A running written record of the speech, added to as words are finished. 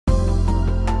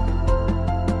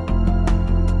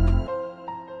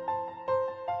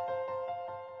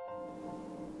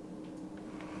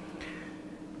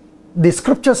The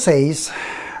scripture says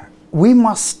we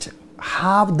must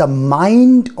have the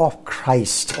mind of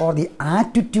Christ or the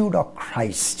attitude of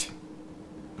Christ.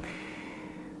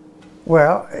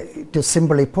 Well, to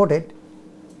simply put it,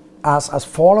 as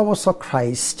followers of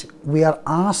Christ, we are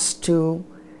asked to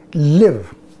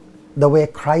live the way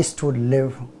Christ would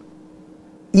live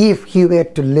if he were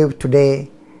to live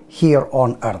today here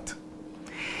on earth.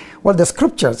 Well, the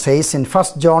scripture says in 1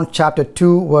 John chapter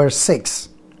 2 verse 6,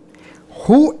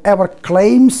 whoever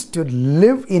claims to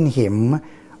live in him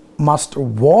must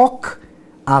walk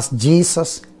as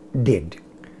Jesus did.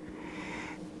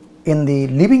 In the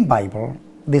Living Bible,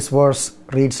 this verse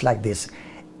reads like this: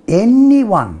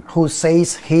 anyone who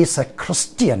says he is a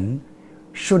Christian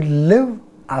should live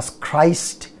as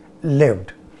Christ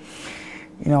lived.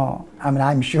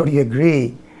 I'm sure you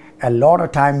agree. A lot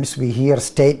of times we hear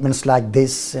statements like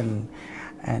this, and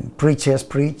preachers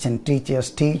preach and teachers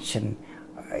teach, and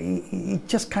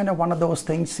it's just kind of one of those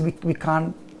things we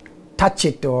can't touch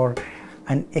it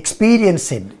and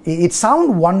experience it. It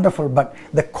sounds wonderful, but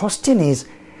the question is,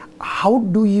 how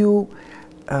do you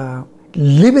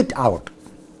live it out?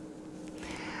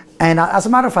 And as a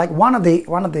matter of fact, one of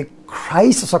the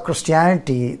crises of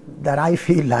Christianity that I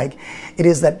feel like it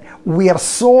is that we are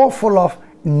so full of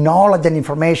knowledge and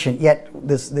information, yet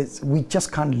this we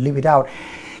just can't live it out.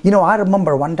 I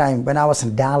remember one time when I was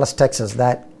in Dallas, Texas,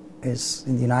 that is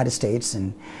in the United States,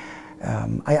 and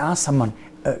I asked someone,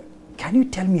 can you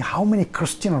tell me how many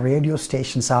Christian radio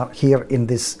stations are here in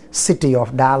this city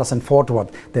of Dallas and Fort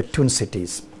Worth, the twin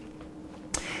cities?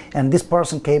 And this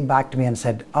person came back to me and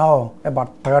said,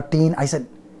 about 13. I said,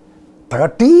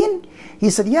 13? He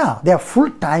said, yeah, they are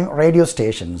full-time radio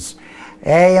stations,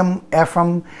 AM,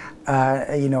 FM,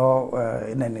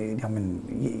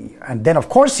 and then of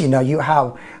course, you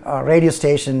have radio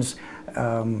stations,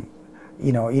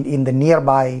 in the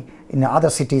nearby, in other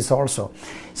cities also.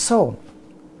 So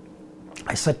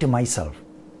I said to myself,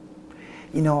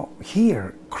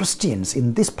 here Christians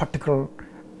in this particular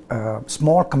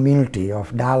small community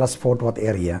of Dallas Fort Worth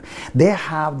area, they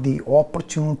have the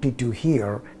opportunity to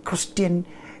hear Christian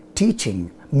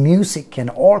teaching, music, and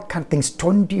all kind of things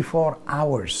 24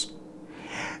 hours.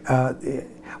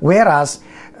 Whereas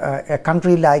a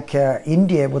country like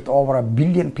India with over 1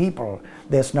 billion people,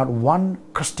 there's not one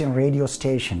Christian radio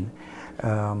station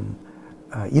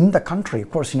in the country.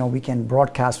 Of course, we can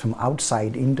broadcast from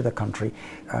outside into the country.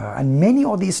 And many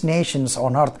of these nations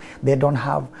on earth, they don't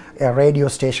have a radio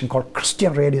station called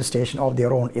Christian radio station of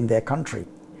their own in their country.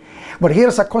 But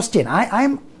here's a question.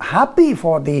 I'm happy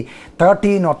for the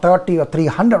 13 or 30 or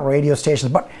 300 radio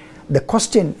stations, but the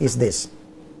question is this.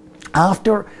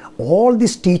 After all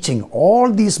this teaching,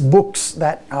 all these books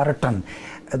that are written,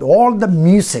 all the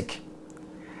music,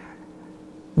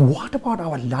 what about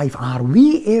our life? Are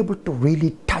we able to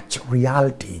really touch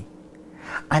reality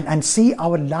and see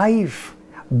our life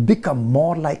become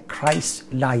more like Christ's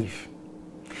life?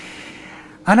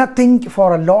 And I think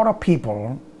for a lot of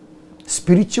people,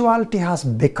 spirituality has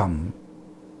become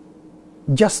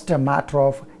just a matter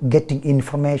of getting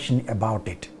information about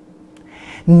it.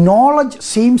 Knowledge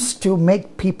seems to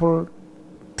make people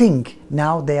think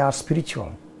now they are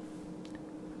spiritual.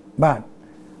 But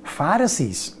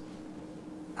Pharisees,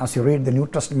 as you read the New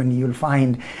Testament, you'll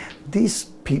find these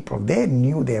people, they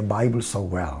knew their Bible so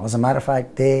well. As a matter of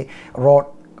fact, they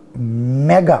wrote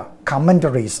mega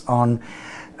commentaries on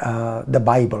the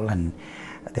Bible, and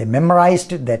they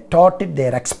memorized it, they taught it,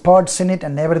 they're experts in it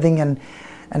and everything.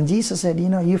 And Jesus said,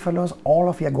 you fellows, all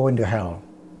of you are going to hell.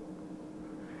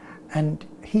 And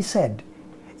he said,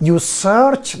 you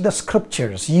search the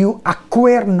scriptures, you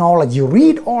acquire knowledge, you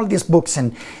read all these books,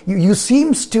 and you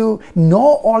seems to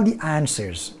know all the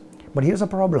answers. But here's a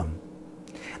problem.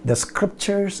 The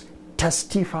scriptures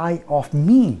testify of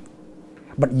me.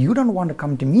 But you don't want to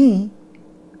come to me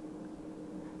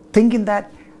thinking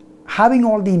that having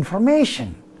all the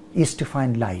information is to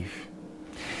find life.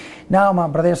 Now, my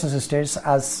brothers and sisters,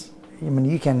 as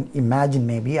you can imagine,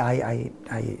 maybe I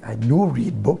do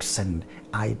read books, and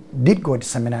I did go to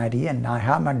seminary, and I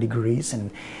have my degrees, and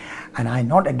I'm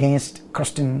not against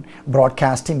Christian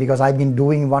broadcasting because I've been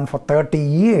doing one for 30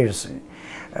 years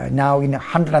now in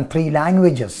 103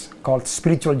 languages called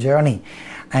Spiritual Journey.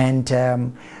 And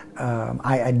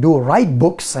I do write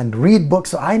books and read books,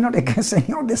 so I'm not against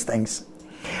any of these things.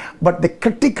 But the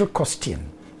critical question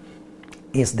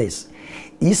is this.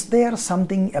 Is there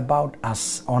something about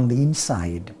us on the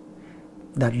inside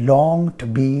that long to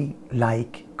be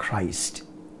like Christ?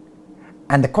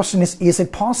 And the question is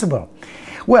it possible?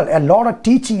 Well, a lot of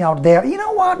teaching out there, you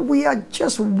know what, we are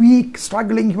just weak,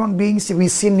 struggling human beings. We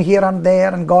sin here and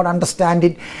there, and God understands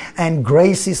it, and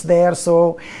grace is there,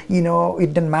 so,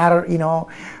 it doesn't matter,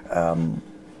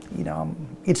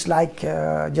 it's like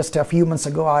just a few months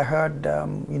ago I heard, a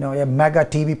mega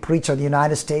TV preacher in the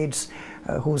United States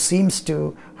who seems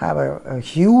to have a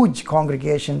huge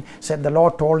congregation said the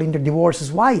Lord told him to divorce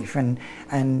his wife,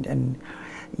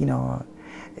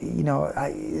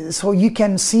 so you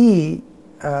can see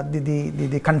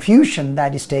the confusion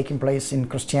that is taking place in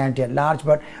Christianity at large.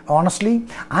 But honestly,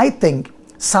 I think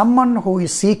someone who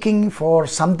is seeking for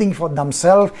something for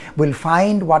themselves will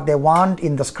find what they want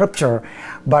in the scripture.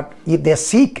 But if they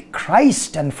seek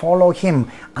Christ and follow Him,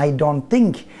 I don't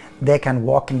think they can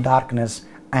walk in darkness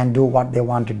and do what they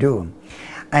want to do.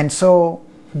 And so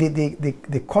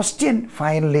the question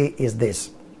finally is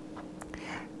this: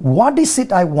 what is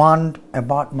it I want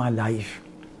about my life?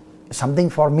 Something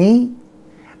for me,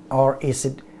 or is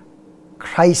it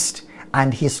Christ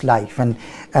and His life? And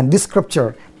this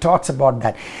scripture talks about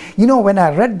that. When I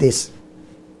read this,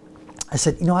 I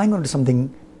said, I'm going to do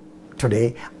something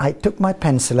today. I took my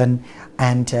pencil and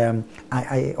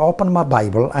I opened my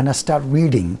Bible and I started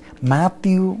reading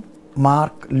Matthew,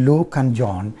 Mark, Luke, and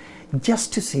John,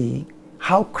 just to see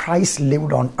how Christ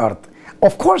lived on earth.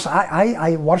 Of course,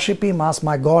 I worship Him as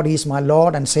my God. He's my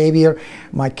Lord and Savior,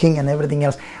 my King and everything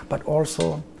else. But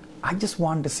also, I just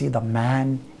want to see the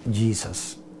man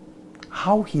Jesus,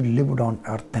 how He lived on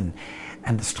earth, and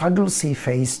the struggles He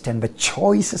faced and the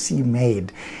choices He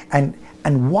made, and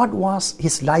what was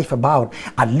His life about.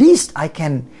 At least I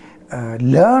can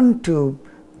learn to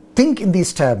think in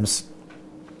these terms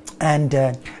and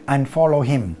follow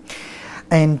Him.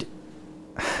 And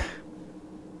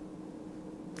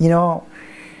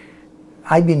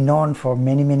I've been known for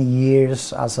many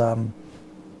years as a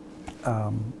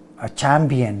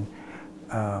champion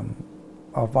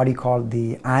of what you call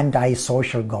the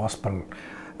anti-social gospel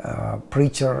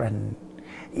preacher. And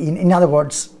in other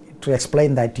words, to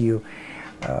explain that to you,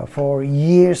 for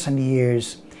years and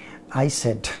years I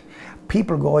said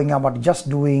people going about just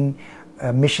doing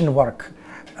mission work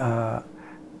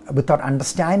without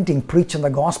understanding, preaching the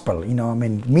gospel,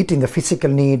 meeting the physical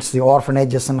needs, the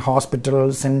orphanages and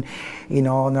hospitals and, and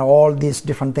all these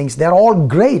different things. They're all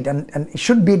great and it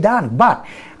should be done. But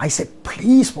I said,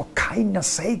 please, for kindness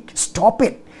sake, stop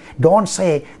it. Don't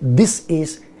say this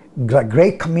is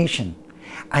Great Commission.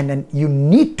 And then you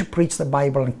need to preach the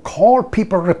Bible and call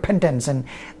people repentance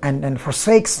and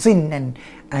forsake sin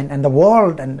and the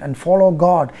world and follow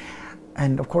God.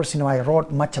 And of course, I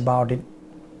wrote much about it.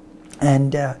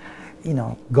 And,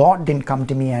 God didn't come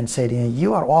to me and said,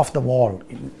 you are off the wall,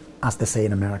 as they say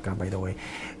in America, by the way.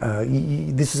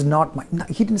 This is not my...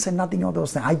 He didn't say nothing of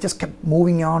those things. I just kept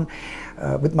moving on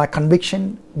with my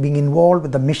conviction, being involved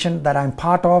with the mission that I'm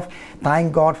part of.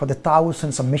 Thank God for the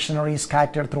thousands of missionaries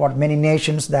scattered throughout many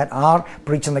nations that are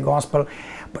preaching the gospel.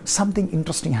 But something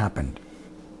interesting happened.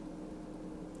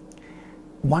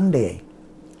 One day,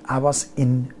 I was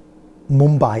in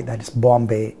Mumbai, that is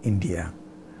Bombay, India.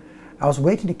 I was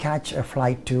waiting to catch a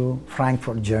flight to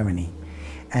Frankfurt, Germany.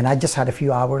 And I just had a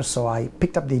few hours, so I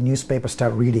picked up the newspaper,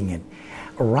 started reading it.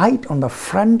 Right on the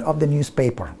front of the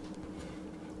newspaper,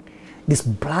 this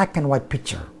black and white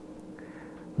picture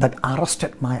that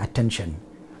arrested my attention.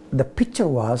 The picture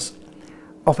was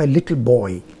of a little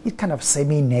boy. He's kind of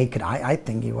semi-naked. I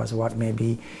think he was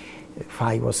maybe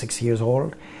 5 or 6 years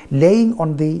old, laying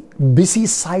on the busy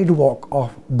sidewalk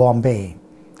of Bombay.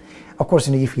 Of course,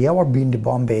 if you ever been to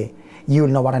Bombay, you will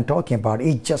know what I'm talking about.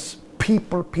 It's just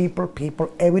people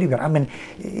everywhere.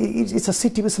 It's a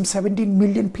city with some 17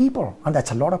 million people, and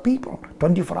that's a lot of people.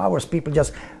 24 hours, people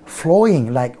just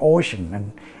flowing like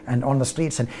ocean and on the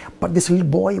streets. But this little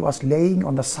boy was laying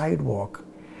on the sidewalk.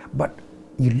 But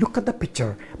you look at the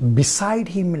picture, beside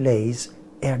him lays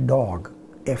a dog,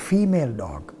 a female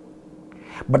dog.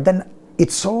 But then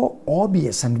it's so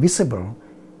obvious and visible,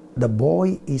 the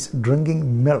boy is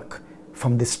drinking milk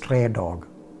from this stray dog.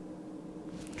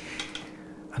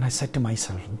 And I said to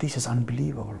myself, this is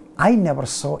unbelievable. I never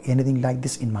saw anything like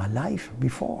this in my life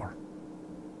before.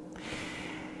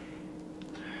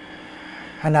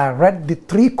 And I read the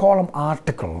 3-column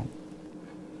article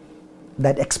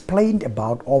that explained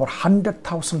about over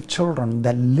 100,000 children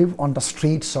that live on the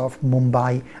streets of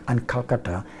Mumbai and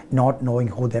Calcutta, not knowing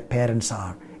who their parents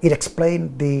are. It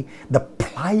explained the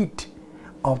plight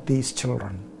of these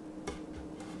children.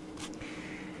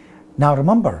 Now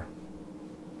remember,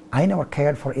 I never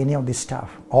cared for any of this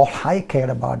stuff. All I cared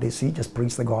about is just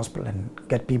preach the gospel and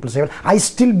get people saved. I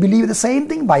still believe the same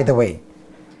thing, by the way.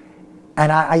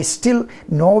 And I still,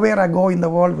 nowhere I go in the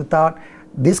world without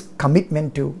this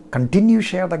commitment to continue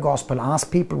share the gospel, ask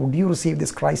people, would you receive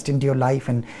this Christ into your life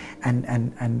and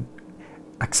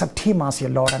accept Him as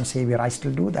your Lord and Savior? I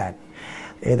still do that.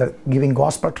 Either giving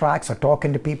gospel tracts or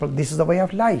talking to people, this is the way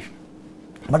of life.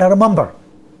 But I remember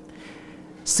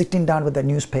sitting down with the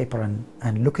newspaper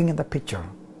and looking at the picture,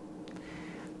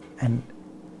 and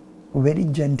very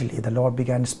gently the Lord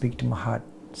began to speak to my heart,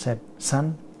 said,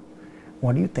 son,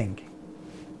 what do you think?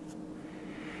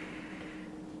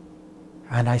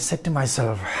 And I said to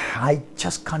myself, I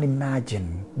just can't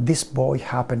imagine this boy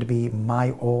happened to be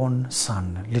my own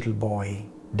son, little boy,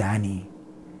 Danny,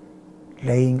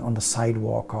 laying on the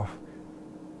sidewalk of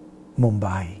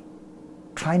Mumbai,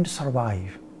 trying to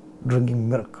survive, drinking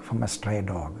milk from a stray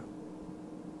dog.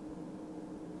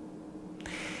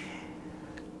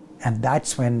 And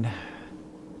that's when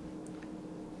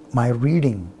my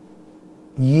reading,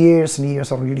 years and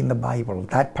years of reading the Bible,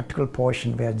 that particular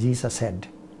portion where Jesus said,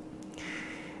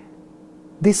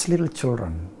 these little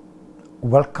children,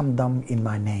 welcome them in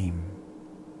my name.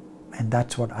 And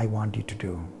that's what I want you to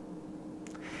do.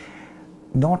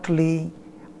 Not only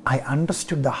I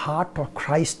understood the heart of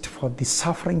Christ for the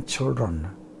suffering children,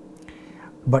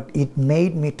 but it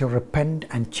made me to repent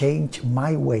and change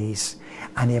my ways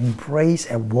and embrace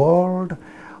a world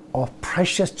of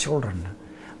precious children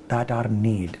that are in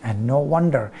need. And no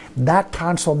wonder that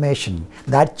transformation,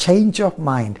 that change of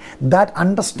mind, that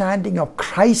understanding of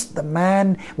Christ the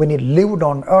man when He lived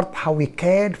on earth, how He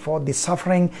cared for the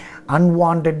suffering,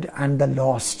 unwanted and the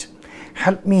lost,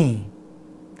 helped me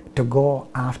to go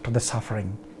after the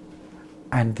suffering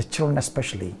and the children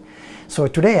especially. So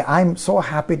today I'm so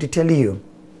happy to tell you,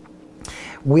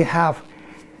 we have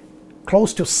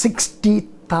close to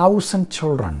 60,000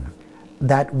 children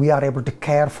that we are able to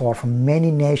care for from many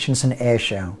nations in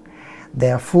Asia.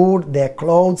 Their food, their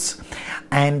clothes,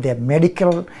 and their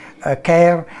medical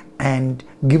care, and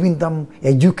giving them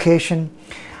education.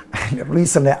 And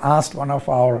recently I asked one of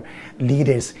our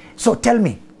leaders, so tell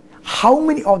me, how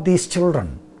many of these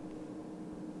children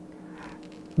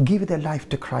give their life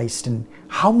to Christ, and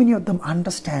how many of them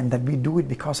understand that we do it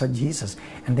because of Jesus?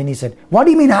 And then he said, what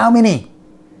do you mean how many?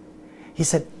 He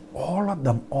said, all of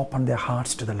them open their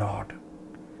hearts to the Lord.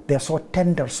 They are so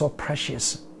tender, so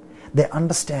precious. They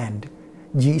understand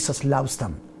Jesus loves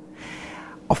them.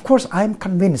 Of course, I am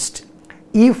convinced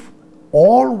if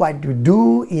all what you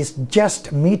do is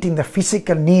just meeting the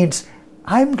physical needs,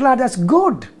 I'm glad that's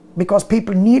good because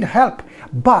people need help.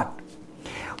 But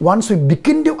once we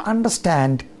begin to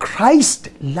understand Christ's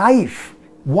life,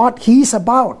 what He is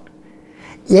about,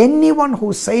 anyone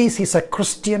who says he's a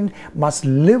Christian must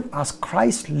live as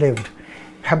Christ lived.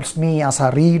 Helps me as I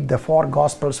read the 4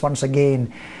 Gospels once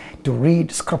again to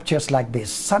read scriptures like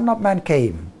this. Son of Man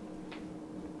came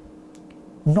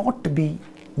not to be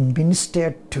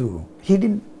ministered to. He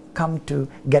didn't come to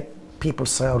get people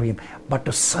serve Him, but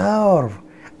to serve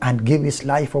and give His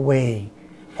life away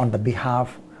on the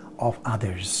behalf of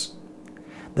others.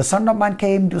 The Son of Man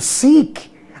came to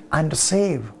seek and to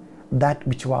save that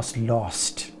which was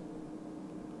lost.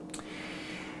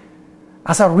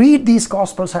 As I read these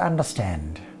Gospels, I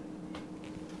understand.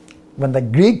 When the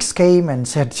Greeks came and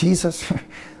said, Jesus,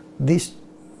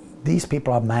 these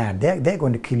people are mad. They're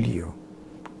going to kill you.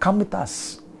 Come with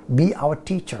us. Be our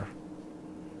teacher.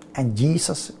 And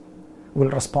Jesus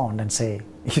will respond and say,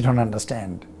 you don't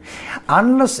understand.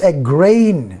 Unless a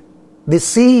grain, the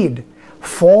seed,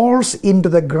 falls into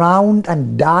the ground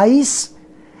and dies,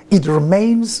 it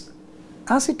remains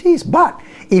as it is. But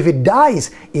if it dies,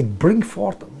 it brings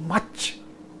forth much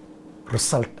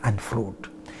result and fruit.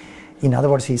 In other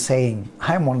words, He's saying,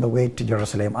 I am on the way to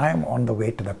Jerusalem. I am on the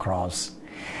way to the cross.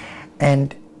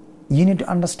 And you need to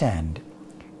understand,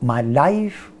 my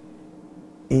life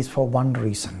is for one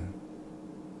reason.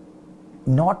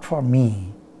 Not for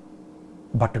me,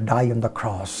 but to die on the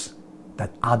cross,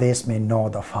 that others may know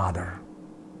the Father.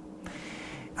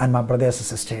 And my brothers and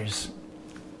sisters,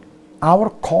 our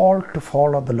call to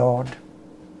follow the Lord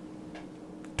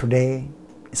today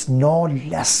is no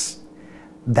less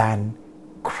than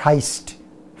Christ's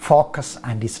focus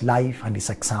and His life and His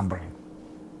example.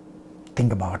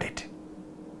 Think about it.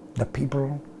 The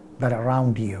people that are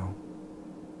around you,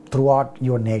 throughout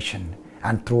your nation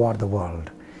and throughout the world.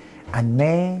 And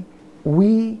may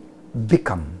we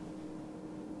become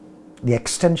the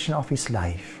extension of His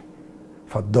life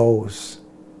for those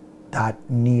that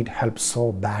need help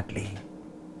so badly.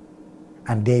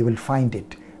 And they will find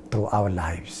it through our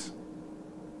lives.